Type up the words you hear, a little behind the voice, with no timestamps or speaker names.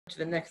to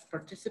the next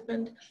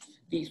participant,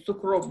 the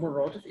Sukhrob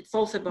Murodov. It's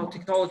also about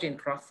technology in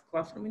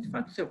classroom, in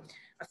fact. So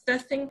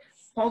assessing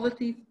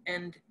positive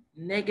and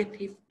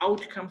negative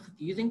outcomes of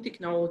using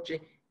technology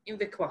in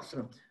the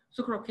classroom.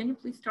 Sukhrob, can you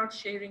please start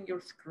sharing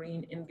your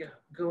screen and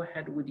go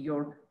ahead with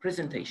your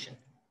presentation?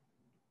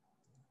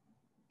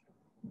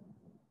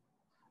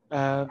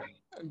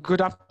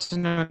 Good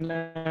afternoon,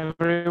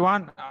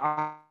 everyone.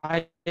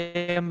 I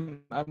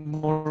am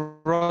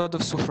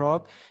Murodov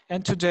Sukhrob,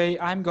 and today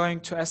I'm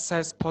going to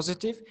assess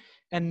positive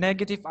and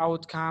negative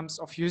outcomes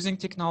of using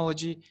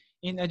technology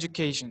in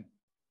education.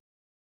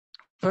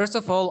 First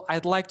of all,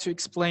 I'd like to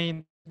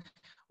explain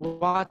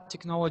what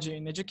technology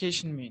in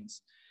education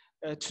means.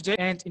 Today,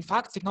 and in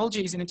fact,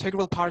 technology is an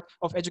integral part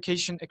of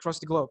education across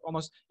the globe,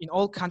 almost in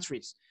all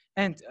countries.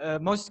 And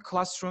most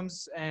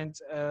classrooms and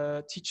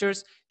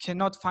teachers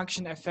cannot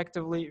function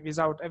effectively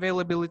without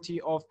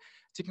availability of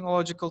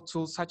technological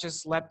tools such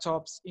as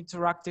laptops,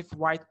 interactive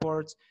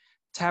whiteboards,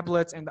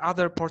 tablets, and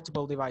other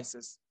portable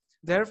devices.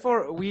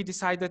 Therefore, we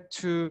decided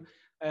to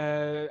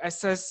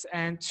assess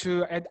and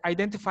to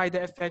identify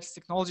the effects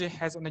technology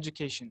has on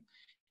education.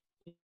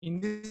 In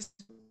this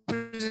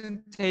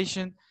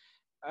presentation,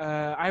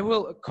 I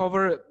will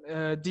cover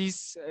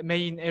these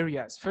main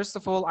areas. First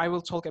of all, I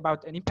will talk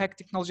about an impact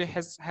technology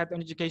has had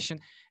on education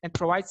and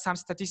provide some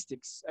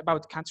statistics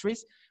about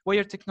countries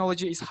where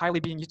technology is highly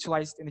being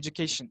utilized in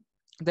education.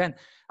 Then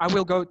I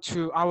will go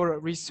to our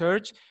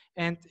research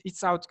and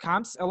its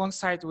outcomes.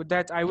 Alongside with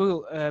that, I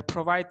will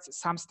provide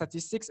some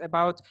statistics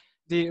about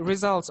the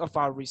results of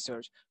our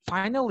research.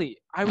 Finally,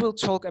 I will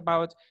talk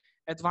about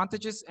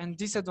advantages and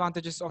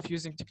disadvantages of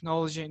using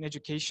technology in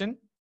education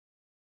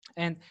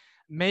and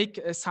make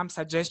some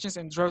suggestions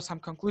and draw some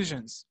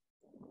conclusions.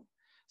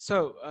 So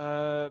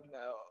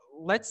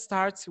let's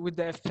start with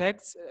the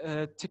effects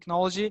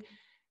technology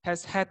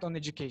has had on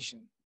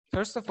education.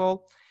 First of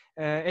all,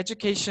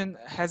 education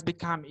has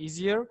become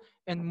easier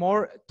and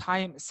more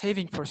time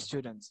saving for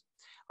students.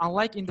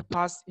 Unlike in the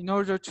past, in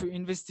order to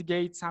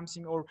investigate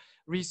something or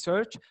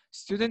research,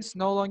 students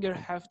no longer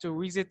have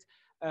to visit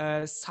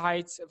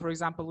sites, for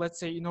example, let's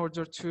say in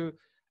order to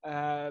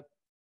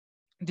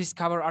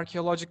discover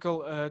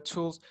archaeological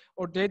tools,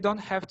 or they don't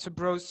have to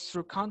browse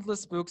through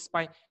countless books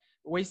by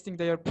wasting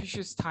their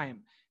precious time.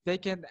 They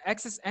can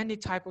access any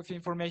type of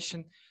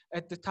information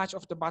at the touch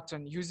of the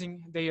button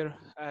using their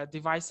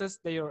devices,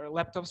 their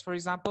laptops, for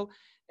example,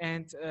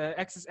 and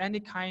access any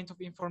kind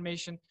of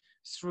information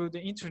through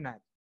the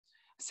internet.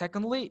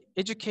 Secondly,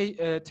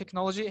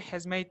 technology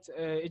has made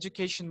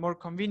education more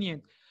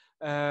convenient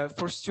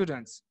for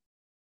students.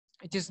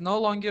 It is no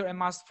longer a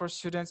must for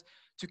students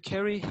to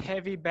carry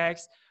heavy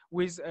bags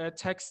with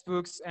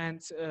textbooks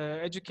and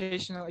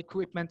educational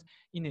equipment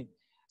in it,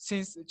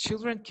 since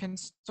children can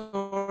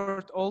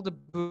store all the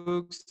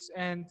books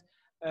and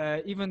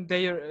even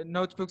their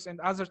notebooks and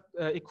other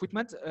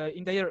equipment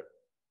in their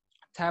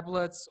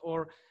tablets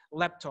or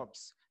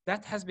laptops.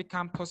 That has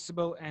become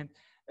possible, and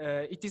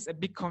it is a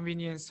big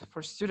convenience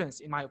for students,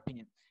 in my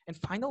opinion. And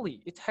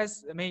finally, it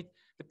has made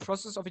the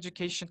process of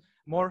education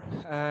more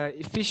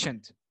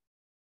efficient.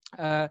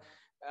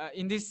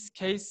 In this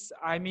case,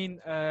 I mean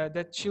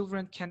that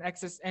children can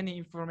access any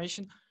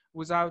information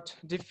without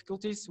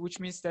difficulties, which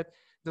means that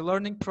the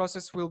learning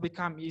process will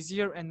become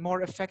easier and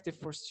more effective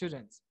for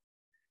students.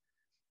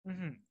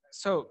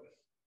 So,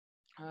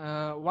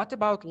 what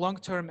about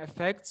long-term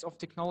effects of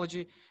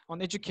technology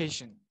on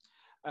education?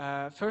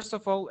 First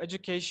of all,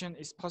 education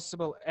is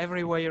possible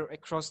everywhere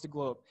across the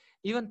globe.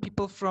 Even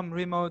people from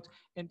remote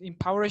and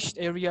impoverished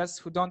areas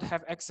who don't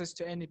have access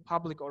to any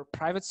public or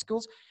private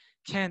schools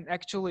can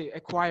actually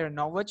acquire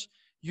knowledge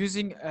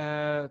using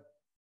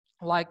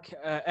like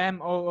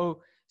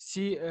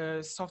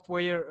MOOC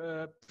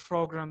software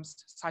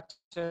programs such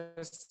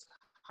as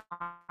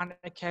Khan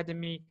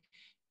Academy,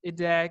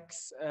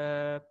 edX,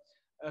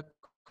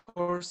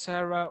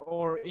 Coursera,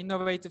 or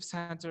Innovative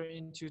Center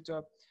in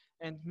YouTube,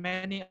 and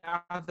many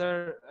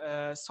other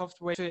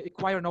software to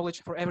acquire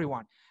knowledge for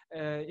everyone.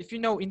 If you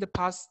know, in the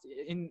past,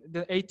 in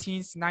the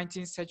 18th,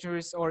 19th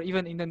centuries, or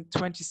even in the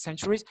 20th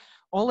centuries,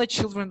 only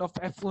children of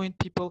affluent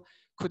people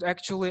could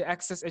actually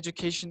access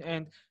education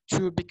and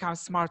to become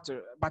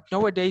smarter. But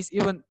nowadays,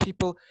 even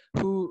people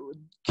who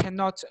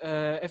cannot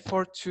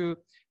afford to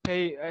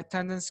pay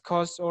attendance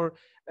costs or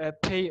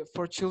pay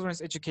for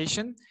children's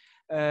education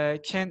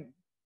can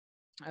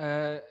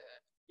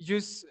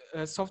use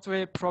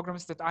software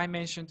programs that I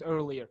mentioned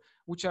earlier,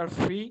 which are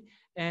free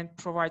and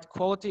provide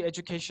quality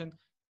education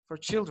for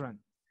children.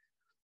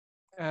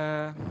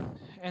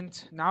 And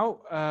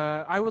now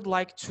I would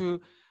like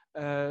to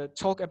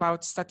talk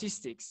about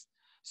statistics.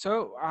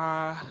 So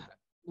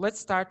let's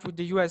start with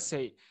the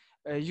USA.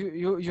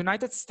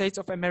 United States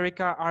of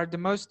America are the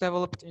most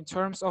developed in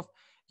terms of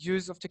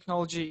use of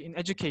technology in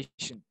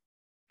education.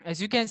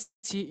 As you can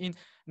see, in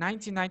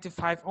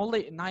 1995,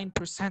 only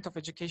 9% of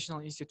educational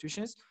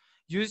institutions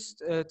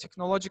used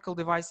technological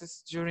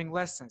devices during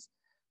lessons.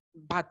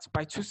 But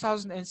by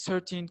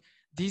 2013,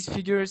 these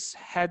figures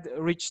had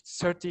reached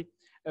 35%.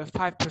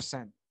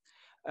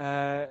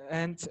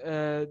 and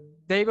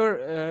they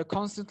were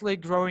constantly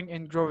growing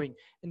and growing.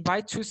 And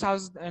by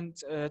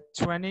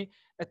 2020,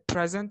 at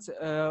present,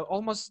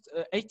 almost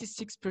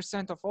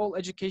 86% of all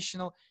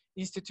educational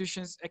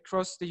institutions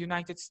across the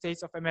United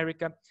States of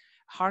America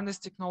harness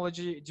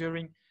technology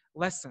during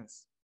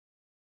lessons.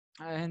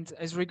 And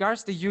as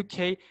regards the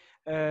UK,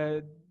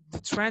 the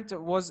trend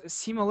was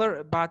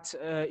similar, but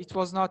it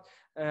was not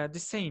the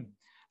same.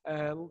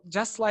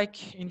 Just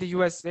like in the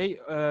USA,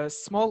 a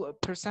small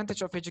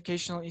percentage of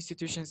educational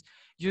institutions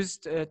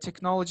used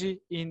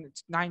technology in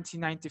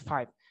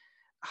 1995.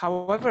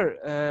 However,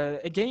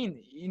 again,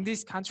 in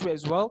this country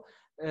as well,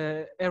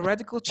 a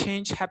radical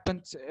change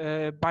happened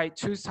by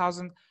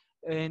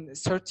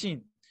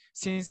 2013,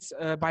 since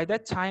by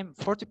that time,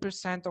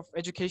 40% of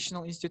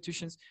educational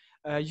institutions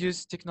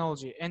use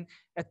technology. And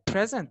at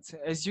present,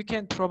 as you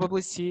can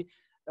probably see,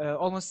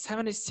 almost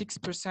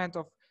 76%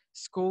 of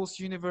schools,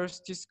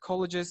 universities,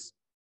 colleges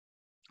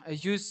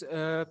use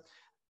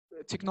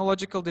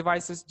technological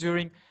devices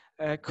during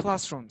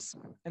classrooms.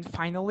 And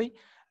finally,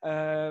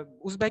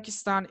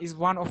 Uzbekistan is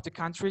one of the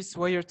countries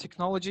where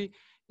technology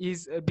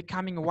is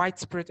becoming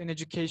widespread in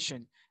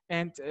education,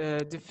 and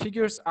the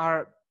figures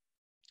are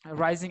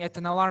rising at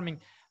an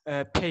alarming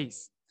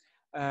pace.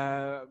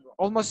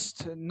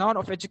 Almost none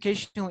of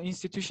educational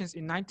institutions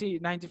in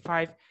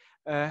 1995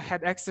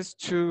 had access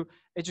to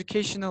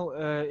educational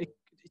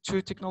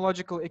to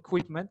technological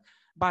equipment,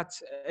 but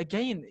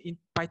again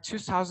by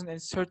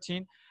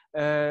 2013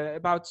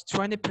 about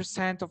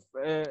 20% of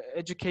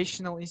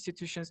educational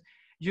institutions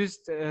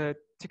used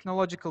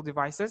technological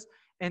devices,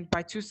 and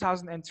by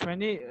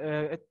 2020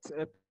 at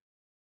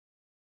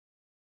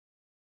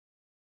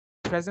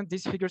present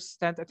these figures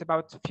stand at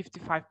about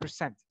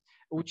 55%,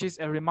 which is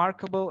a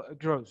remarkable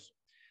growth.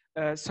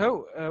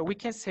 So we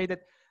can say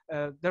that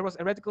there was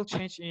a radical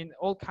change in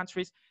all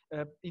countries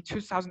in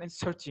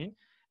 2013,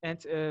 and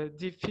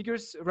the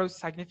figures rose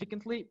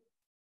significantly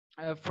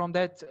from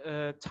that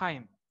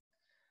time.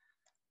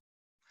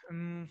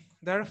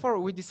 Therefore,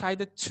 we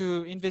decided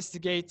to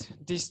investigate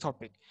this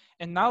topic.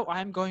 And now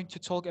I'm going to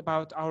talk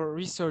about our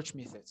research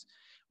methods.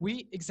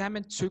 We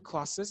examined 2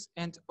 classes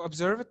and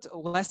observed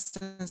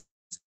lessons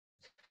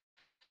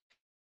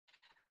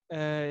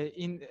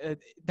in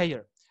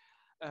there.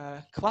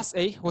 Class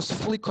A was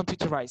fully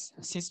computerized,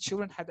 since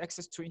children had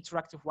access to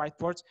interactive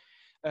whiteboards,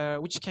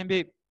 which can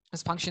be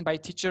functioned by a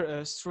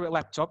teacher through a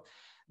laptop.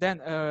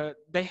 Then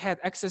they had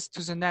access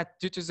to the net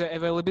due to the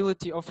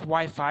availability of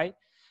Wi-Fi.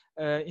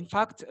 In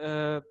fact,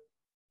 the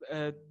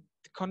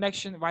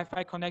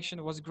Wi-Fi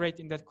connection was great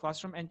in that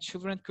classroom, and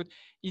children could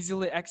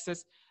easily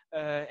access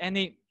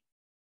any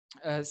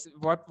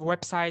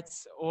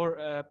websites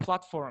or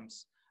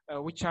platforms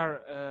which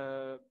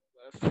are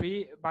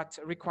free but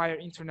require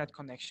internet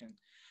connection.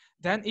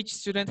 Then each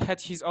student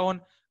had his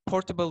own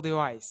portable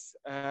device.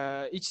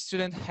 Each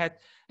student had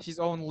his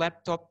own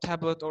laptop,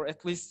 tablet, or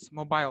at least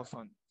mobile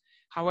phone.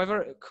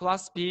 However, in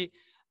Class B,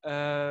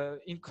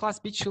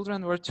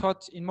 children were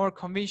taught in more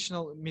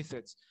conventional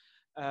methods.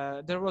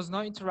 There was no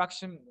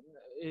interactive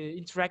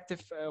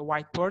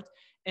whiteboard,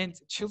 and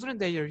children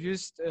there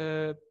used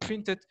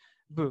printed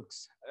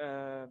books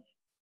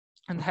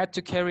and had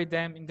to carry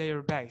them in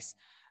their bags.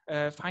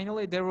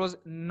 Finally, there was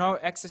no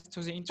access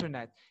to the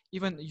internet.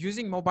 Even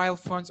using mobile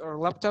phones or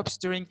laptops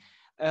during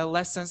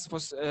lessons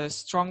was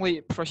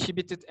strongly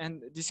prohibited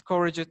and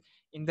discouraged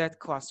in that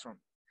classroom.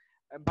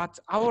 But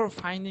our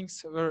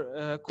findings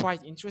were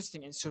quite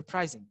interesting and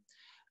surprising.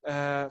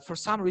 For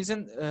some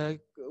reason,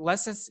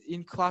 lessons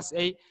in Class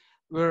A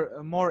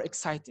were more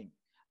exciting.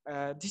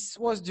 This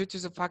was due to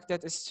the fact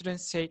that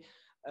students say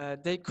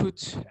they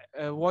could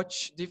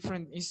watch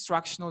different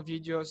instructional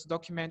videos,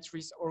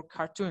 documentaries, or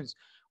cartoons,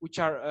 which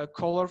are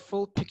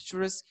colorful,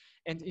 picturesque,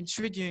 and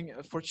intriguing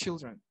for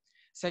children.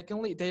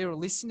 Secondly, their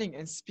listening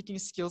and speaking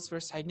skills were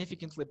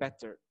significantly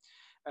better.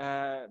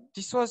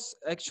 This was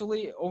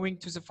actually owing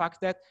to the fact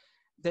that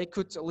they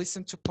could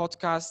listen to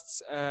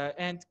podcasts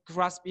and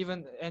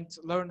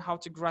learn how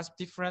to grasp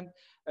different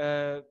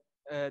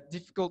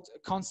difficult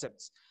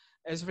concepts.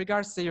 As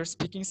regards their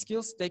speaking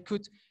skills, they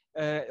could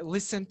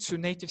listen to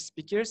native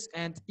speakers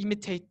and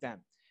imitate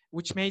them,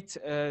 which made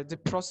the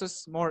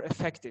process more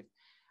effective.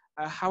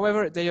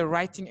 However, their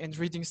writing and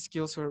reading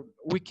skills were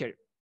weaker.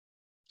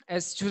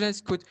 As students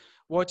could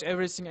watch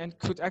everything and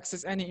could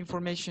access any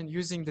information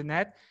using the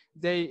net,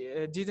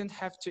 they didn't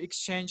have to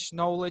exchange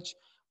knowledge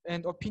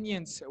and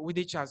opinions with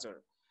each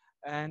other.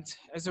 And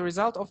as a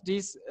result of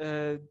this,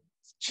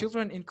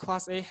 children in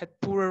Class A had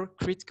poorer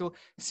critical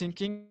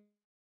thinking,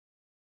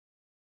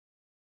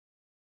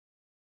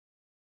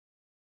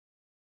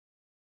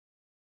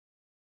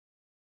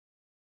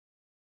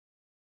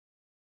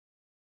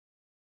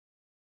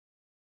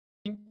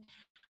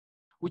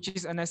 which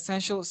is an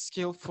essential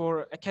skill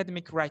for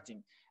academic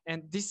writing.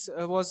 And this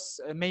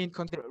was main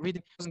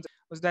reading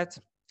was that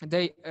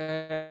they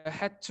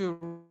had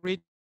to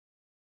read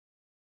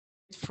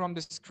from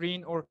the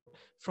screen or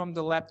from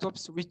the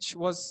laptops, which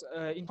was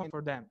important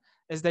for them,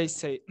 as they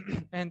say.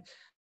 And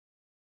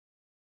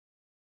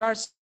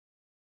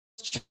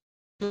children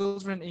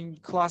children in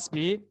class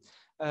B,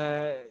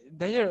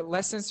 their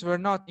lessons were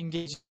not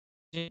engaging,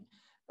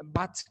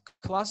 but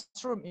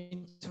classroom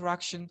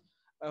interaction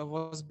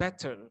was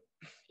better.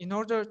 In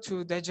order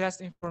to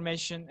digest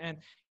information and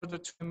in order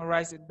to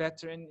memorize it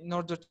better and in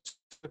order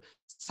to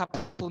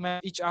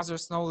supplement each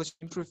other's knowledge,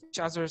 improve each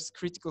other's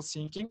critical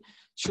thinking,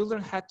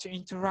 children had to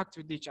interact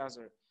with each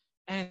other.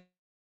 And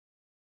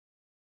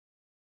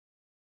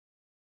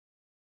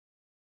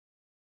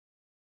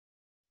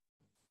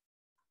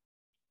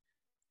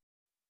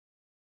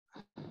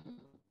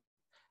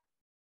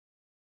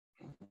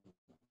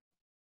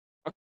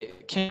okay,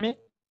 can you hear me?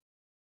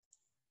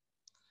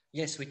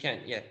 Yes, we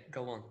can. Yeah,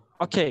 go on.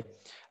 Okay,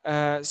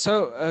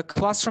 so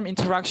classroom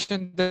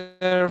interaction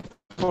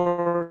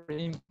therefore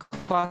in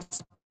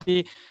class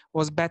B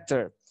was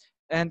better.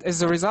 And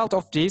as a result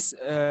of this,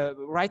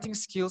 writing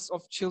skills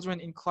of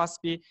children in class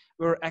B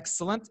were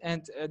excellent,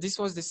 and this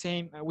was the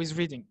same with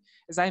reading.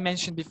 As I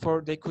mentioned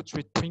before, they could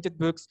read printed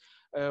books,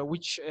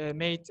 which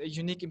made a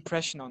unique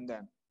impression on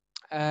them.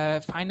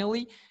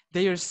 Finally,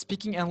 their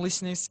speaking and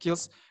listening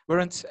skills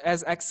weren't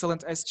as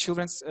excellent as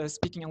children's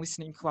speaking and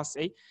listening in class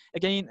A.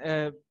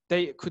 Again,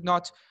 they could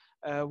not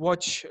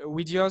watch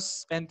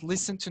videos and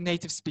listen to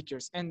native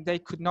speakers, and they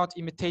could not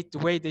imitate the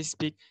way they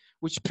speak,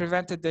 which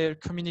prevented their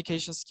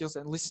communication skills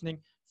and listening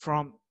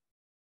from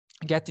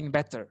getting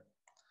better.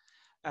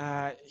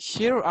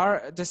 Here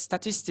are the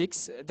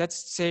statistics that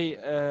say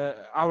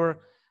our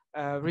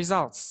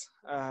results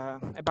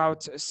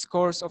about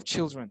scores of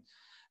children.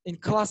 In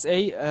class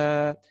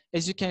A,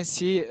 as you can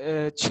see,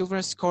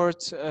 children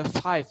scored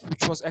 5,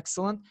 which was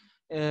excellent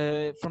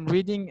from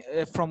reading,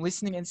 from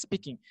listening and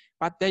speaking.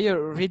 But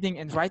their reading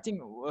and writing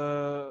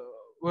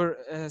were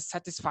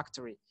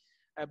satisfactory,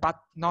 but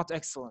not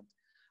excellent.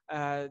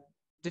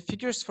 The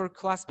figures for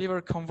class B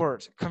were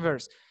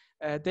converse.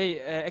 They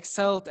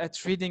excelled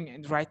at reading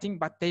and writing,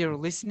 but their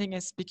listening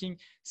and speaking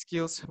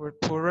skills were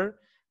poorer.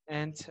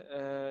 And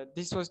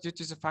this was due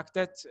to the fact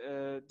that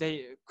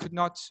they could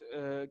not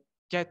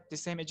get the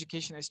same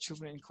education as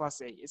children in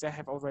class A, as I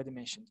have already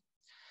mentioned.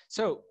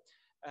 So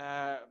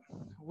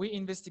we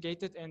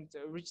investigated and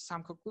reached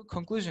some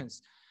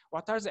conclusions.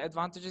 What are the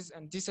advantages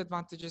and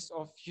disadvantages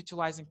of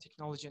utilizing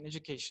technology in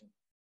education?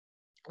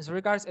 As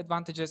regards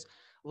advantages,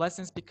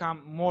 lessons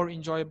become more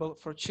enjoyable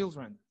for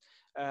children.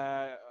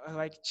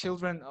 Like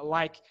children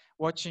like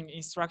watching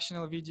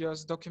instructional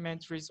videos,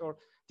 documentaries, or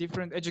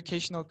different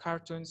educational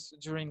cartoons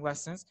during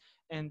lessons,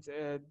 and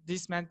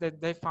this meant that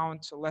they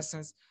found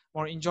lessons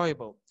more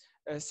enjoyable.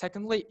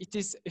 Secondly, it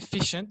is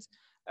efficient.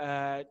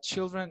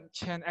 Children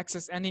can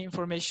access any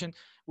information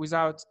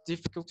without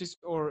difficulties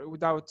or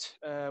without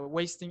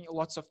wasting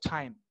lots of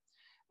time.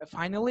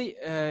 Finally,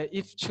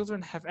 if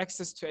children have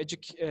access to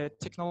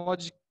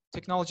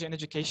technology and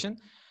education,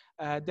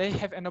 they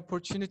have an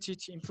opportunity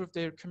to improve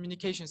their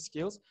communication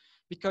skills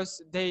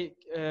because they,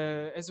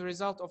 as a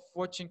result of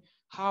watching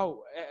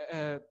how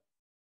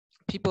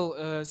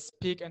people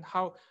speak and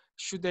how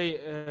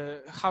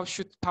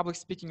should public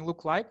speaking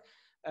look like,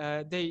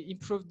 they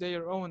improve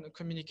their own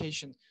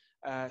communication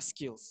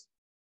skills.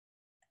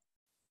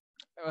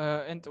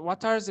 And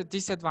what are the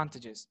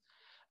disadvantages?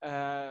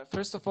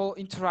 First of all,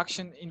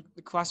 interaction in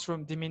the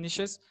classroom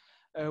diminishes,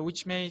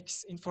 which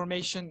makes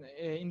information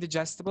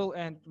indigestible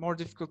and more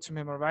difficult to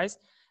memorize,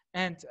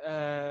 and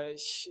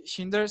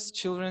hinders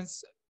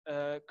children's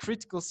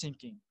critical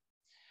thinking.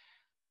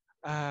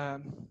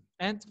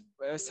 And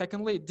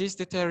secondly, this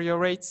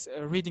deteriorates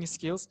reading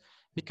skills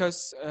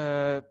because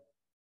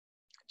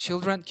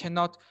children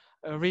cannot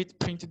read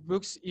printed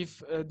books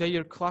if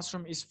their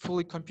classroom is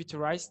fully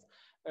computerized,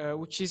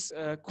 which is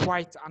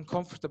quite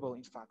uncomfortable,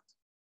 in fact.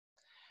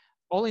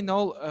 All in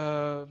all,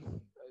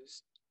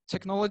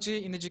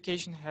 technology in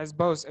education has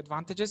both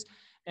advantages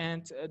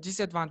and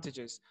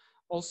disadvantages.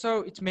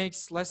 Also, it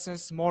makes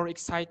lessons more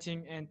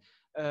exciting and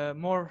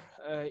more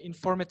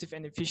informative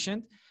and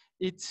efficient.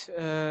 It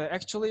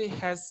actually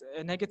has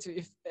a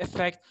negative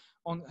effect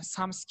on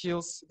some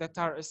skills that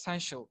are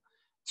essential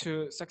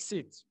to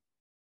succeed.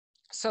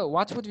 So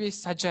what would we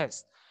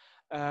suggest?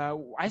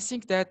 I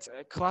think that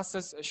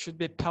classes should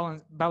be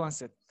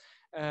balanced.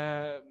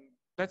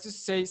 Let's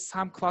say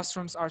some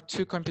classrooms are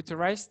too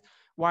computerized,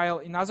 while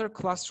in other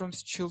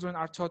classrooms, children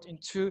are taught in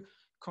two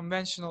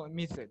conventional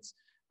methods.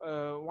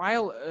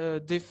 While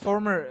the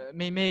former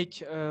may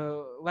make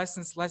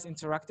lessons less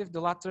interactive,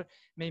 the latter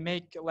may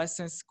make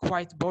lessons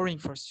quite boring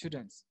for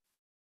students.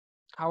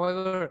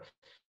 However,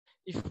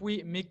 if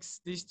we mix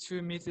these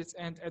two methods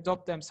and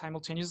adopt them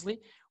simultaneously,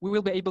 we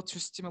will be able to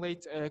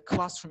stimulate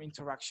classroom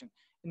interaction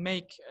and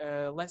make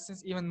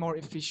lessons even more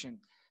efficient.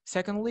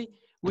 Secondly,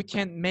 we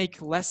can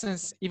make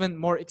lessons even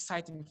more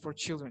exciting for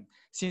children,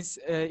 since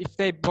if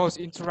they both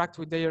interact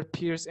with their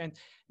peers and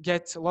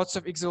get lots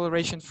of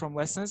exhilaration from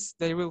lessons,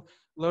 they will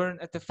learn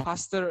at a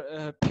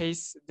faster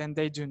pace than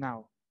they do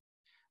now.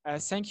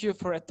 Thank you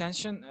for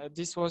attention.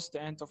 This was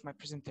the end of my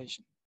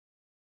presentation.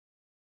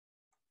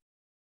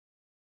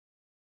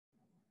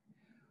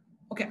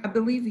 Okay, I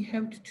believe we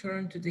have to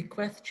turn to the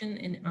question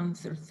and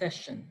answer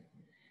session.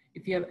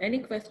 If you have any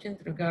questions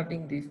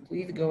regarding this,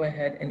 please go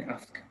ahead and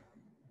ask.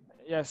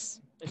 Yes,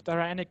 if there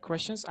are any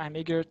questions, I'm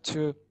eager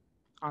to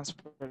answer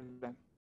them.